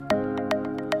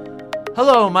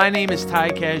Hello, my name is Ty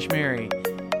Kashmiri.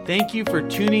 Thank you for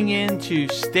tuning in to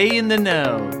Stay in the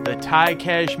Know, the Ty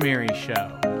Kashmiri Show.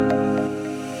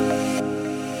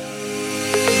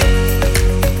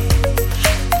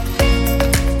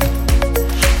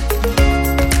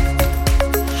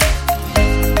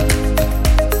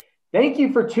 Thank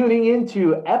you for tuning in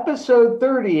to episode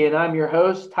 30, and I'm your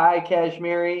host, Ty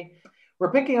Kashmiri.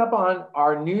 We're picking up on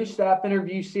our new staff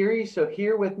interview series, so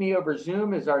here with me over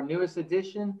Zoom is our newest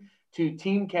addition to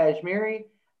Team Kashmiri,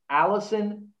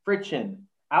 Allison Fritchen.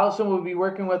 Allison will be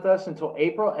working with us until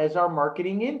April as our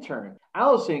marketing intern.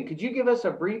 Allison, could you give us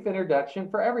a brief introduction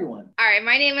for everyone? All right,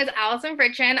 my name is Allison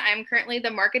Fritchen. I'm currently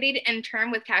the marketing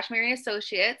intern with Kashmiri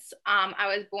Associates. I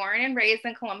was born and raised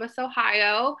in Columbus,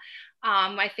 Ohio.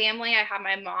 My family, I have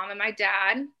my mom and my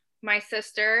dad, my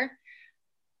sister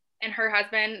and her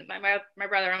husband, my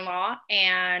brother-in-law,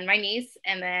 and my niece.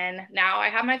 And then now I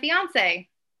have my fiance.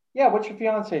 Yeah, what's your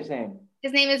fiance's name?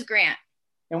 His name is Grant.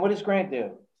 And what does Grant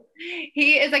do?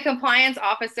 He is a compliance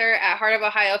officer at Heart of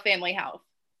Ohio Family Health.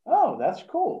 Oh, that's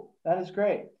cool. That is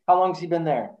great. How long has he been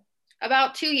there?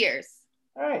 About 2 years.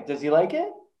 All right. Does he like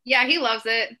it? Yeah, he loves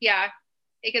it. Yeah,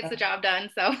 it gets the job done.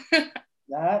 So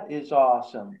that is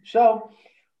awesome. So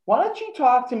why don't you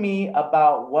talk to me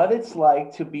about what it's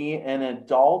like to be an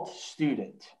adult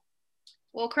student?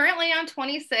 Well, currently I'm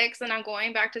 26 and I'm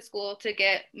going back to school to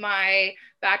get my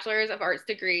Bachelor's of Arts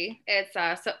degree. It's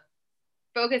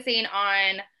focusing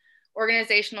on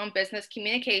organizational and business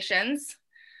communications.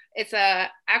 It's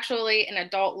actually an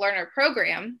adult learner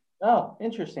program. Oh,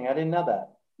 interesting. I didn't know that.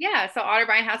 Yeah, so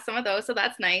Otterbein has some of those, so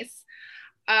that's nice.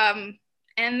 And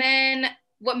then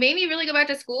what made me really go back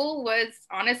to school was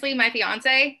honestly my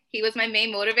fiance. He was my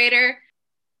main motivator.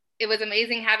 It was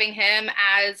amazing having him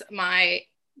as my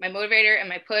motivator and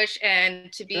my push,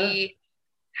 and to be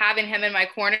having him in my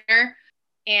corner.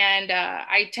 And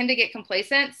I tend to get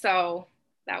complacent, so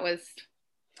that was.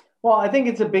 Well, I think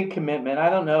it's a big commitment.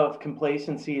 I don't know if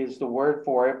complacency is the word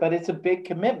for it, but it's a big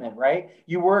commitment, right?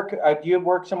 You work, do you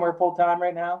work somewhere full time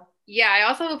right now? Yeah, I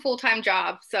also have a full-time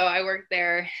job, so I work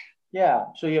there. Yeah,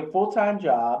 so you have a full-time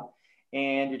job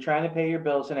and you're trying to pay your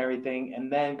bills and everything,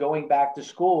 and then going back to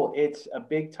school, it's a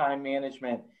big time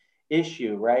management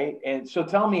issue, right? And so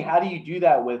tell me, how do you do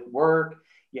that with work?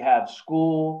 You have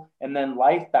school and then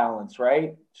life balance,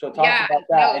 right? So talk about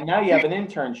that. No. And now you have an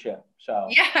internship. So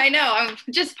yeah, I know. I'm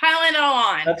just piling it all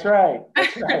on. That's right.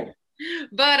 That's right.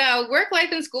 But work life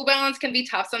and school balance can be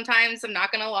tough sometimes. I'm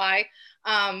not going to lie.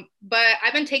 But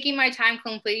I've been taking my time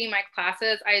completing my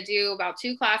classes. I do about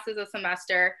 2 classes a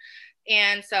semester.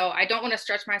 And so I don't want to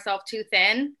stretch myself too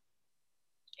thin.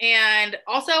 And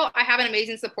also I have an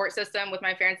amazing support system with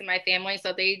my parents and my family.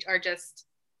 So they are just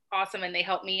awesome and they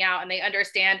help me out and they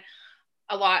understand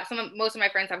a lot. Most of my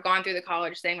friends have gone through the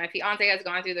college thing. My fiance has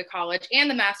gone through the college and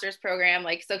the master's program.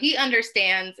 So he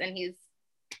understands and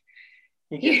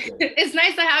it's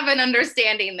nice to have an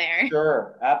understanding there.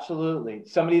 Sure. Absolutely.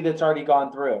 Somebody that's already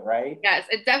gone through it, right? Yes.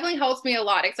 It definitely helps me a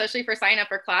lot, especially for signing up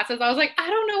for classes. I was like, I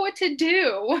don't know what to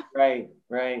do. Right.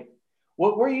 Right.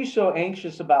 What were you so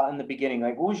anxious about in the beginning?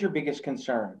 What was your biggest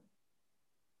concern?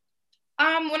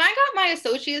 When I got my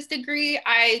associate's degree,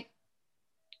 I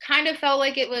kind of felt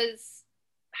like it was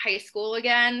high school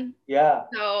again. Yeah.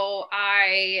 So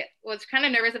I was kind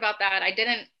of nervous about that. I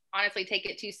didn't honestly take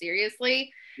it too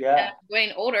seriously. Yeah. And I'm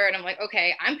getting older and I'm like,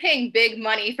 okay, I'm paying big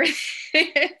money for this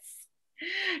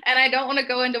and I don't want to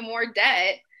go into more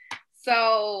debt.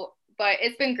 So, but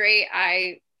it's been great.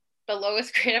 The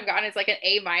lowest grade I've gotten is like an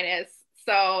A-.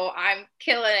 So I'm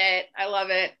killing it. I love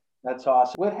it. That's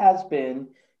awesome. What has been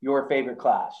your favorite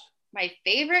class? My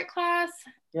favorite class?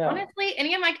 Yeah. Honestly,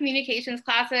 any of my communications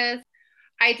classes.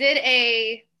 I did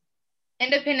a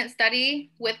independent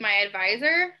study with my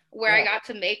advisor where I got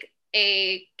to make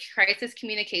a crisis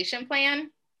communication plan.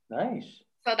 Nice.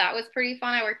 So that was pretty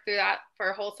fun. I worked through that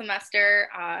for a whole semester.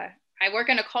 I work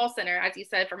in a call center, as you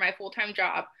said, for my full-time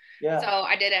job. Yeah. So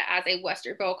I did it as a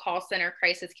Westerville call center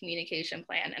crisis communication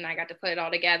plan, and I got to put it all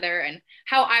together and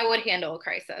how I would handle a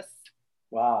crisis.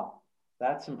 Wow,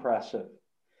 that's impressive.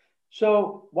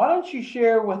 So why don't you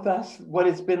share with us what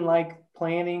it's been like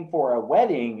planning for a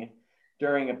wedding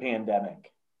during a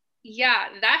pandemic? Yeah,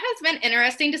 that has been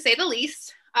interesting to say the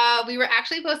least. We were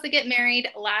actually supposed to get married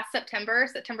last September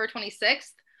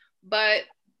 26th, but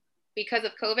because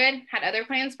of COVID, had other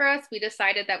plans for us. We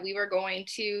decided that we were going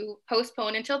to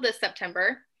postpone until this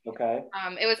September. Okay.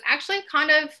 It was actually kind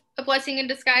of a blessing in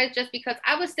disguise just because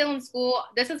I was still in school.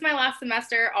 This is my last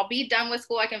semester. I'll be done with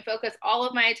school. I can focus all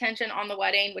of my attention on the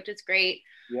wedding, which is great.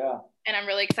 Yeah. And I'm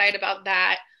really excited about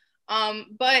that.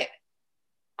 But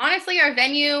honestly, our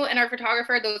venue and our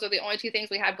photographer, those are the only 2 things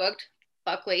we had booked.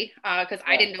 Buckley, because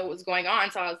I didn't know what was going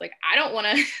on. So I was like, I don't want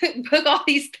to book all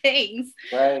these things.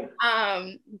 Right.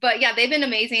 But yeah, they've been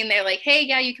amazing. They're like, hey,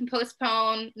 yeah, you can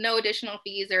postpone, no additional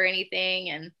fees or anything.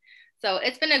 And so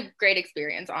it's been a great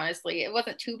experience, honestly. It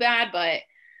wasn't too bad, but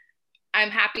I'm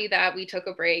happy that we took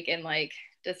a break and like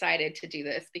decided to do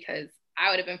this because I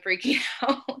would have been freaking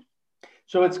out.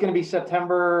 So it's going to be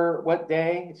September, what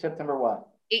day? September what?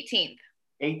 18th.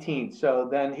 18th. So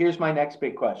then here's my next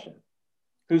big question.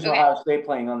 Who's Okay. Ohio State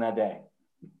playing on that day?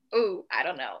 Ooh, I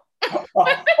don't know.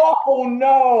 Oh,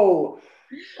 no.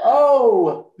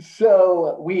 Oh,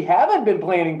 so we haven't been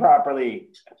planning properly.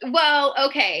 Well,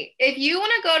 okay. If you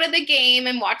want to go to the game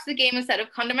and watch the game instead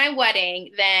of come to my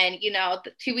wedding, then, you know,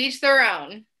 to each their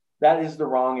own. That is the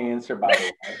wrong answer, by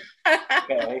the way.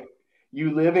 Okay.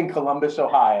 You live in Columbus,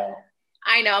 Ohio.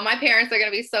 I know. My parents are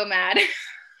going to be so mad.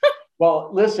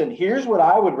 Well, listen, here's what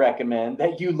I would recommend,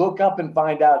 that you look up and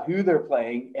find out who they're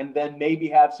playing and then maybe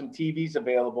have some TVs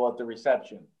available at the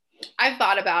reception. I've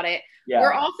thought about it.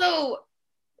 Yeah.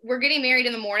 We're getting married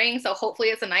in the morning, so hopefully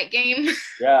it's a night game.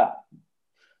 Yeah.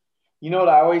 You know what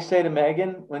I always say to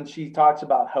Megan when she talks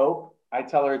about hope? I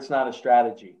tell her it's not a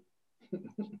strategy.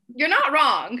 You're not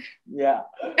wrong. Yeah.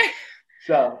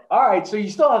 So, all right. So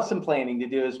you still have some planning to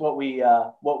do is what we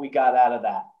got out of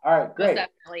that. All right, great. Most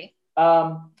definitely.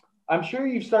 I'm sure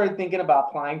you've started thinking about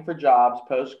applying for jobs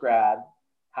post-grad.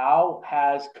 How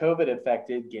has COVID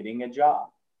affected getting a job?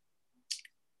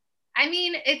 I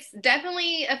mean, it's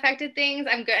definitely affected things.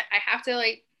 I have to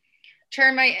like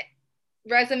turn my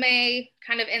resume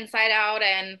kind of inside out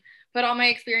and put all my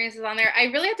experiences on there. I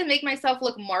really have to make myself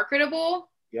look marketable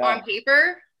on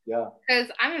paper. Yeah. Because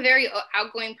I'm a very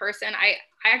outgoing person. I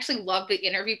actually love the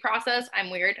interview process. I'm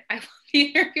weird. I love the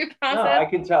interview process. No, I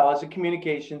can tell as a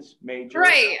communications major.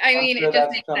 Right. I mean, sure it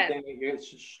just makes sense.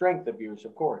 It's a strength of yours,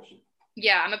 of course.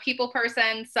 Yeah, I'm a people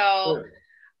person. So sure.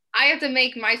 I have to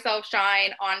make myself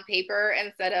shine on paper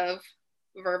instead of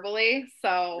verbally.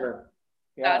 So sure.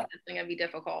 That's going to be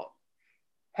difficult.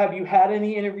 Have you had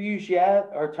any interviews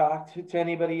yet or talked to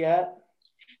anybody yet?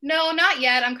 No, not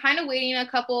yet. I'm kind of waiting a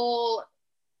couple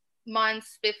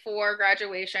months before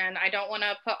graduation. I don't want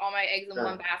to put all my eggs in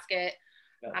one basket.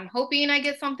 Yeah. I'm hoping I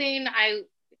get something. It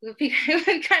would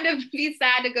kind of be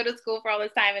sad to go to school for all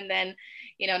this time and then,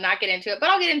 you know, not get into it, but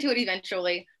I'll get into it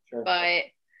eventually. Sure. But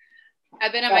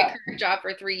I've been at my current job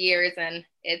for 3 years and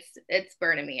it's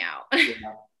burning me out.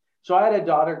 Yeah. So I had a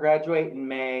daughter graduate in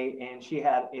May and she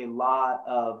had a lot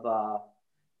of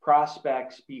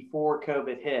prospects before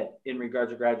COVID hit in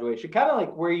regards to graduation, kind of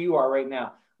like where you are right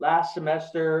now. Last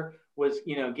semester was,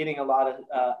 you know, getting a lot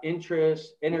of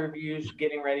interest, interviews,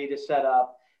 getting ready to set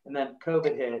up, and then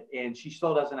COVID hit, and she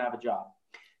still doesn't have a job.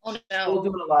 Oh, no. Still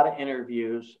doing a lot of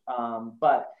interviews,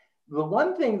 but the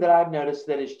one thing that I've noticed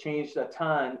that has changed a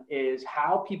ton is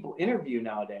how people interview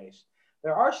nowadays.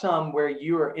 There are some where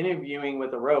you are interviewing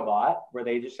with a robot, where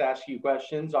they just ask you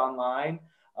questions online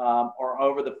or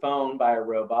over the phone by a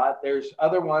robot. There's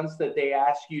other ones that they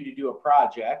ask you to do a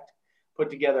project, put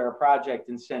together a project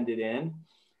and send it in.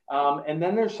 And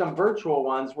then there's some virtual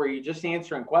ones where you're just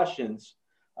answering questions.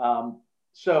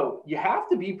 So you have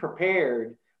to be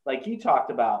prepared, like you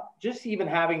talked about, just even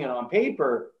having it on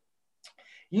paper.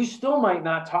 You still might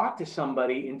not talk to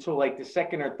somebody until like the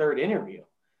second or third interview.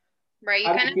 Right.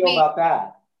 How do you feel about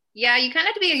that? Yeah, you kind of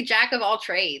have to be a jack of all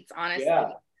trades, honestly,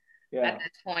 yeah. At this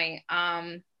point.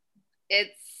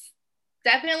 It's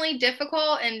definitely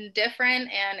difficult and different,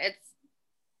 and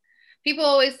people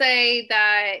always say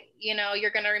that, you know,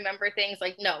 you're going to remember things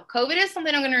like, no, COVID is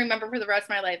something I'm going to remember for the rest of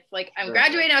my life. Like I'm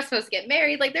graduating, I was supposed to get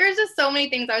married. Like there's just so many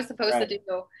things I was supposed to do.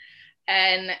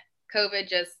 And COVID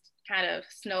just kind of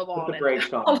snowballed. Put the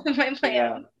brakes on. All of my plans.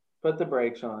 Yeah. Put the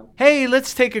brakes on. Hey,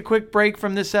 let's take a quick break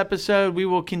from this episode. We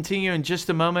will continue in just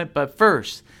a moment. But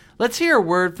first, let's hear a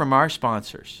word from our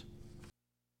sponsors.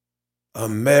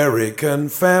 American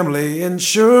Family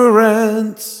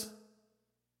Insurance.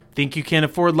 Think you can't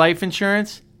afford life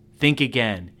insurance? Think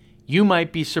again. You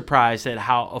might be surprised at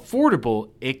how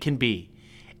affordable it can be.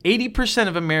 80%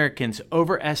 of Americans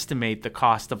overestimate the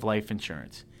cost of life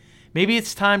insurance. Maybe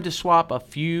it's time to swap a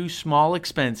few small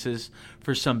expenses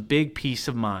for some big peace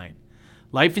of mind.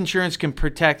 Life insurance can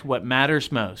protect what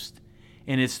matters most,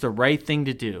 and it's the right thing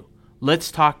to do.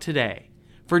 Let's talk today.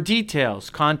 For details,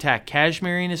 contact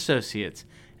Kashmiri & Associates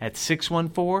at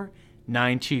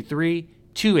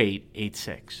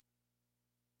 614-923-2886.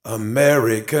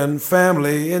 American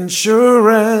Family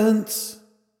Insurance.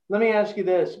 Let me ask you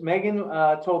this. Megan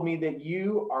told me that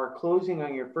you are closing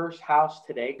on your first house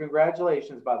today.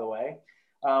 Congratulations, by the way.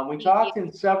 We talked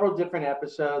in several different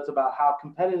episodes about how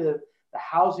competitive the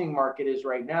housing market is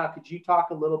right now. Could you talk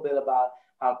a little bit about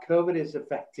how COVID has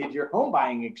affected your home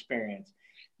buying experience?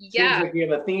 Yeah. Seems like you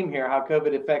have a theme here, how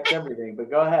COVID affects everything, but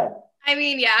go ahead. I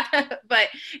mean, yeah, but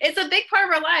it's a big part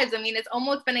of our lives. I mean, it's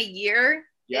almost been a year.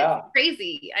 Yeah. It's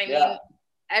crazy. I mean,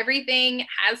 everything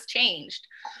has changed.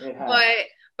 It has. But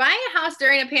buying a house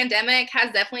during a pandemic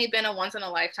has definitely been a once in a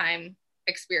lifetime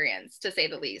experience, to say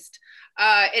the least.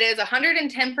 It is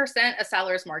 110% a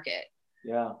seller's market.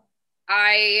 Yeah.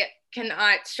 I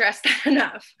cannot stress that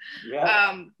enough.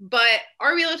 Yeah. But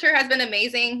our realtor has been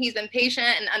amazing. He's been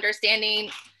patient and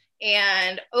understanding,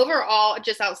 and overall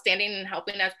just outstanding in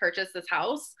helping us purchase this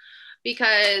house,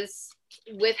 because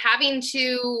with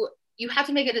you have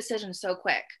to make a decision so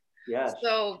quick. Yes.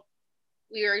 So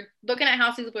we were looking at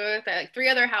houses, we looked at like 3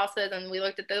 other houses, and we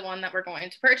looked at the one that we're going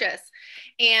to purchase.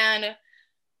 And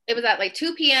it was at like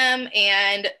 2 p.m.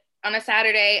 and on a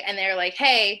Saturday, and they're like,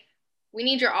 hey, we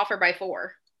need your offer by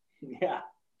 4. Yeah.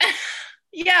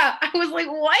 Yeah. I was like,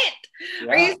 what?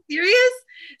 Yeah. Are you serious?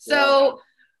 So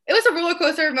it was a roller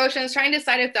coaster of emotions, trying to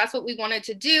decide if that's what we wanted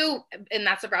to do, and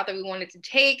that's the route that we wanted to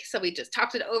take. So we just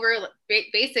talked it over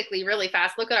basically really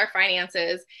fast, look at our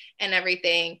finances and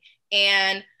everything.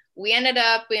 And we ended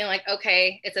up being like,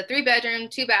 okay, it's a 3-bedroom,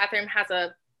 2-bathroom, has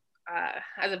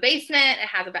a basement, it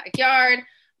has a backyard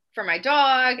for my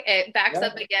dog, it backs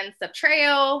up against the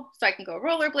trail so I can go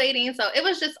rollerblading. So it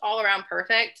was just all around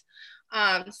perfect.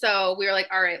 So we were like,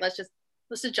 all right, let's just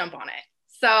jump on it.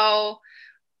 So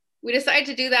we decided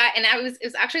to do that, and it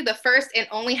was actually the first and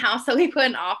only house that we put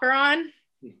an offer on.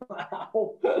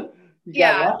 Wow. You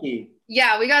got lucky.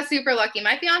 Yeah, we got super lucky.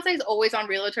 My fiance is always on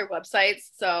realtor websites,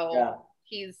 so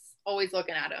he's always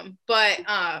looking at them. But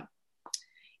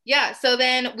so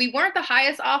then we weren't the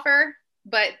highest offer,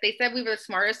 but they said we were the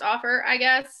smartest offer, I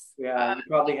guess. Yeah,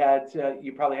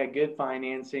 you probably had good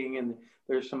financing, and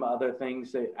there's some other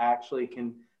things that actually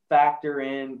can factor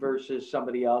in versus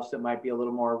somebody else that might be a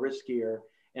little more riskier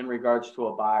in regards to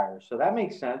a buyer. So that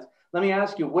makes sense. Let me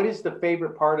ask you, what is the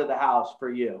favorite part of the house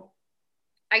for you?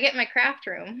 I get my craft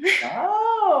room.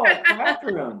 Oh, craft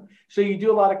room. So you do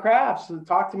a lot of crafts. So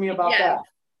talk to me about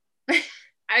that.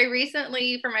 I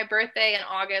recently, for my birthday in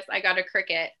August, I got a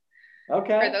Cricut.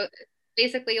 Okay.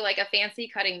 Basically like a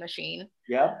fancy cutting machine.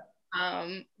 Yeah.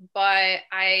 But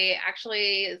I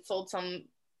actually sold some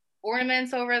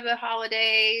ornaments over the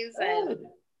holidays, and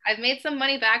I've made some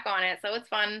money back on it. So it's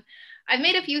fun. I've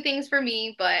made a few things for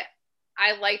me, but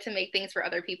I like to make things for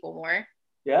other people more.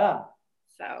 Yeah.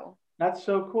 So that's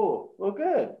so cool. Well,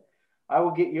 good. I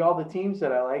will get you all the teams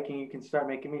that I like, and you can start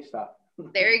making me stuff.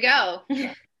 There you go.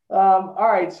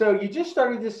 All right. So you just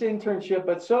started this internship,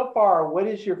 but so far, what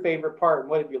is your favorite part and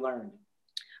what have you learned?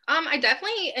 I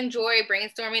definitely enjoy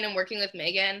brainstorming and working with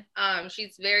Megan.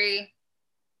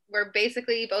 We're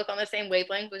basically both on the same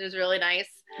wavelength, which is really nice.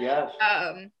 Yes.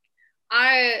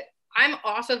 I'm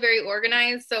also very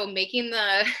organized, so making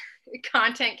the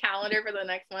content calendar for the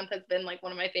next month has been like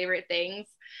one of my favorite things.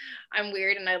 I'm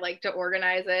weird and I like to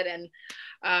organize it, and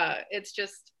it's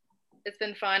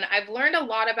been fun. I've learned a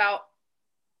lot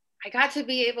I got to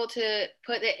be able to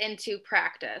put it into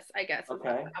practice, I guess.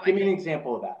 Okay. Give me an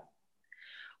example of that.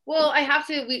 Well, I have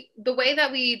to, the way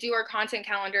that we do our content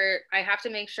calendar, I have to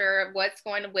make sure what's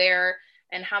going to where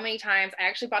and how many times. I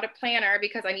actually bought a planner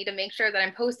because I need to make sure that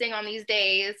I'm posting on these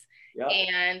days. Yep.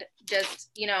 And just,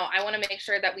 I want to make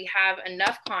sure that we have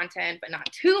enough content, but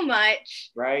not too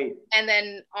much. Right. And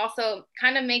then also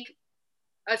kind of make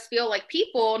us feel like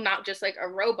people, not just like a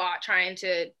robot trying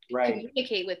to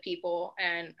communicate with people.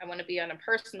 And I want to be on a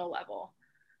personal level.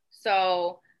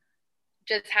 So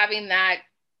just having that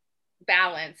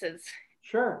balance is.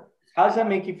 Sure. How does that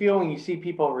make you feel when you see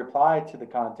people reply to the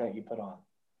content you put on?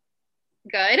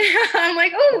 Good. I'm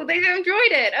like, oh, they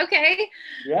enjoyed it. Okay.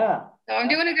 Yeah. So I'm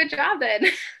doing a good job then.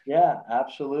 Yeah,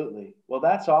 absolutely. Well,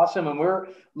 that's awesome. And we're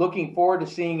looking forward to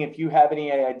seeing if you have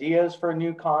any ideas for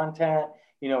new content.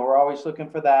 We're always looking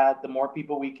for that. The more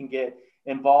people we can get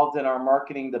involved in our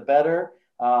marketing, the better.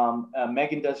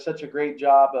 Megan does such a great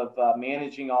job of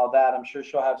managing all that. I'm sure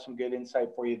she'll have some good insight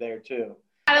for you there too.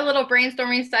 I had a little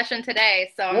brainstorming session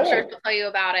today, so I'm sure she'll tell you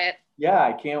about it. Yeah,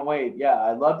 I can't wait. Yeah,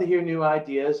 I love to hear new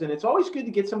ideas, and it's always good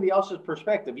to get somebody else's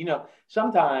perspective.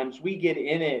 Sometimes we get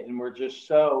in it and we're just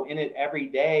so in it every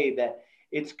day that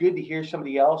it's good to hear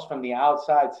somebody else from the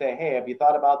outside say, hey, have you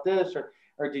thought about this?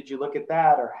 Or did you look at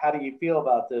that? Or how do you feel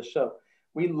about this? So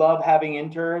we love having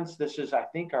interns. This is, I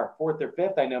think, our 4th or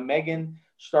 5th. I know Megan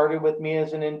started with me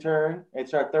as an intern.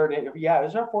 It's our 3rd. Yeah,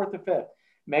 it's our 4th or 5th.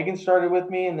 Megan started with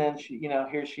me, and then she,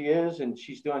 here she is, and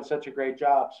she's doing such a great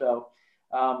job. So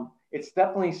It's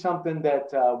definitely something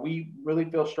that we really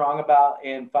feel strong about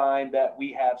and find that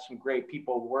we have some great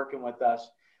people working with us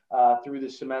through the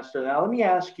semester. Now, let me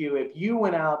ask you, if you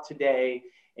went out today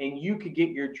and you could get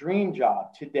your dream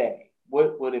job today,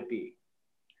 what would it be?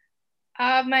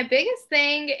 My biggest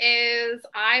thing is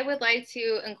I would like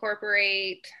to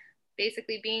incorporate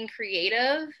basically being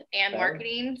creative and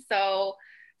marketing. So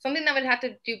something that would have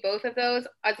to do both of those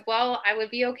as well. I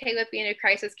would be okay with being a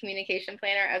crisis communication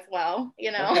planner as well,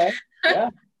 Okay.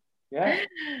 Yeah.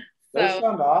 Those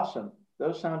sound awesome.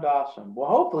 Well,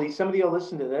 hopefully somebody will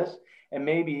listen to this and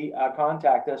maybe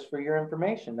contact us for your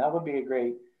information. That would be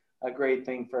a great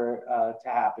thing for to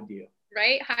happen to you.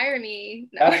 Right? Hire me.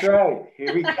 No. That's right.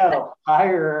 Here we go.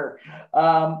 Hire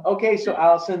her. Okay, so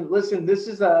Allison, listen, this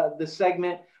is the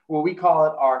segment where we call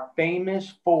it our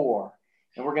famous four.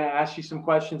 And we're going to ask you some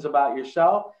questions about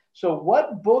yourself. So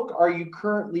what book are you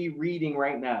currently reading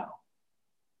right now?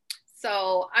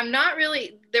 So I'm not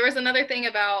really, there was another thing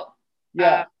about.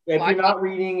 If you're not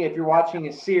reading, if you're watching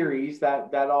a series,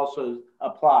 that also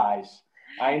applies.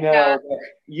 I know that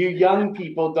you young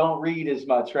people don't read as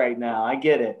much right now. I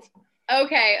get it.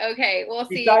 Okay. We'll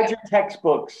see. Besides your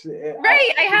textbooks.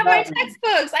 Right. I have my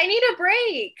textbooks. I need a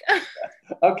break.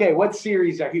 Okay. What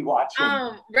series are you watching?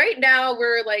 Right now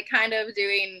we're like kind of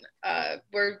doing,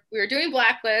 we're doing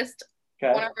Blacklist.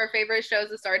 Okay. One of our favorite shows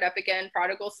has started up again,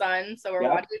 Prodigal Son. So we're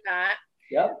watching that.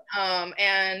 Yep.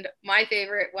 And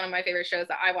one of my favorite shows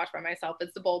that I watch by myself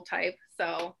is The Bold Type.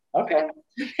 So okay.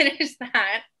 Finish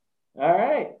that. All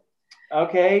right.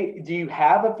 Okay. Do you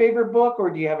have a favorite book or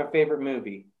do you have a favorite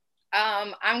movie?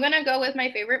 I'm going to go with my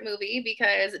favorite movie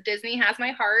because Disney has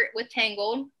my heart with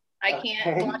Tangled. I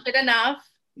can't watch it enough.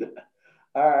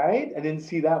 All right. I didn't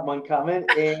see that one coming.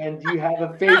 And do you have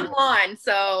a favorite? Not one,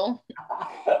 so.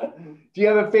 Do you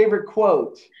have a favorite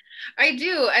quote? I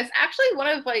do. It's actually one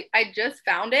of I just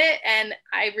found it and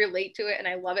I relate to it and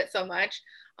I love it so much.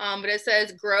 But it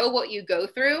says, grow what you go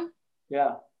through.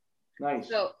 Yeah. Nice.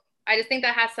 So I just think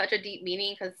that has such a deep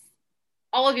meaning because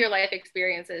all of your life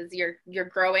experiences, you're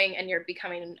growing and you're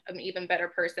becoming an even better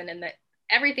person and that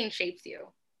everything shapes you.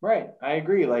 Right. I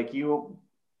agree. Like you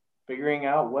figuring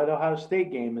out what Ohio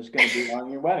State game is going to be on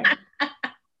your wedding.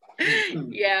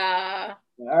 Yeah.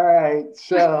 All right.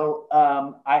 So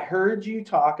I heard you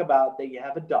talk about that you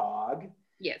have a dog.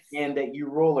 Yes. And that you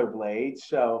rollerblade.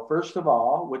 So first of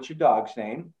all, what's your dog's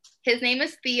name? His name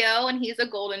is Theo and he's a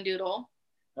golden doodle.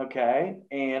 Okay.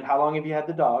 And how long have you had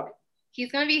the dog? He's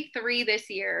going to be 3 this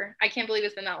year. I can't believe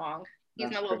it's been that long.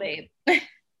 He's my little babe.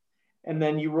 And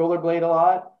then you rollerblade a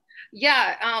lot?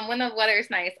 Yeah. When the weather is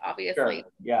nice, obviously.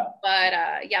 Sure. Yeah. But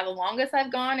the longest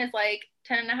I've gone is like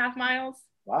 10.5 miles.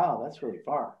 Wow. That's really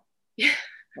far. Yeah.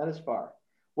 That is far.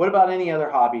 What about any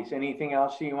other hobbies? Anything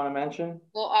else you want to mention?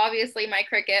 Well, obviously my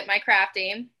cricket, my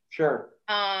crafting. Sure.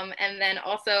 And then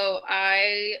also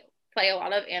I play a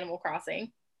lot of Animal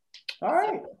Crossing. All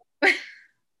right.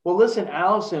 Well, listen,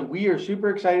 Allison, we are super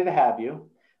excited to have you.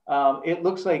 It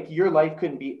looks like your life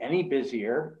couldn't be any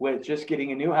busier with just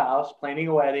getting a new house, planning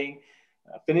a wedding,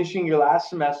 finishing your last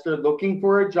semester, looking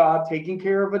for a job, taking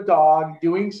care of a dog,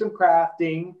 doing some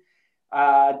crafting.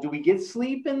 Do we get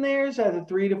sleep in there? Is that a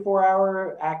 3 to 4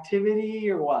 hour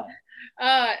activity or what?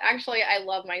 Actually, I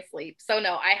love my sleep. So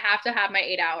no, I have to have my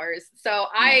 8 hours. So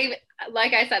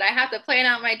like I said, I have to plan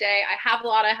out my day. I have a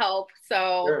lot of help.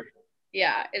 So sure.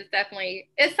 Yeah, it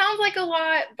sounds like a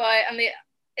lot, but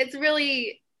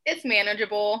it's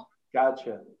manageable.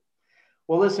 Gotcha.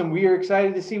 Well, listen, we are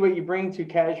excited to see what you bring to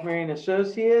Cashmere &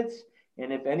 Associates.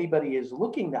 And if anybody is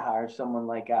looking to hire someone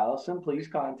like Allison, please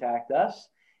contact us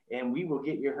and we will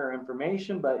get you her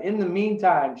information. But in the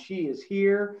meantime, she is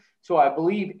here. So I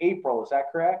believe April, is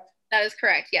that correct? That is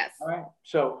correct, yes. All right.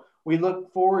 So we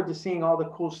look forward to seeing all the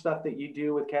cool stuff that you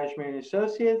do with Cashmere &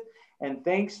 Associates. And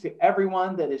thanks to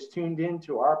everyone that is tuned in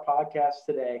to our podcast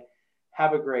today.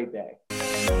 Have a great day.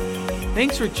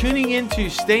 Thanks for tuning in to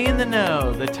Stay in the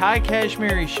Know, the Ty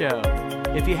Kashmiri Show.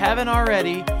 If you haven't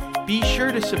already, be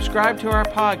sure to subscribe to our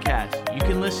podcast. You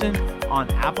can listen on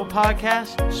Apple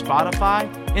Podcasts,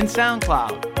 Spotify, and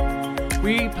SoundCloud.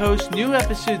 We post new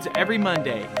episodes every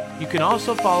Monday. You can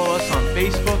also follow us on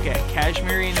Facebook at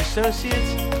Kashmiri &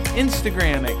 Associates,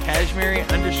 Instagram at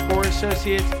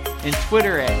Kashmiri_Associates, and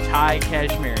Twitter at Ty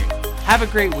Kashmiri. Have a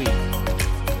great week.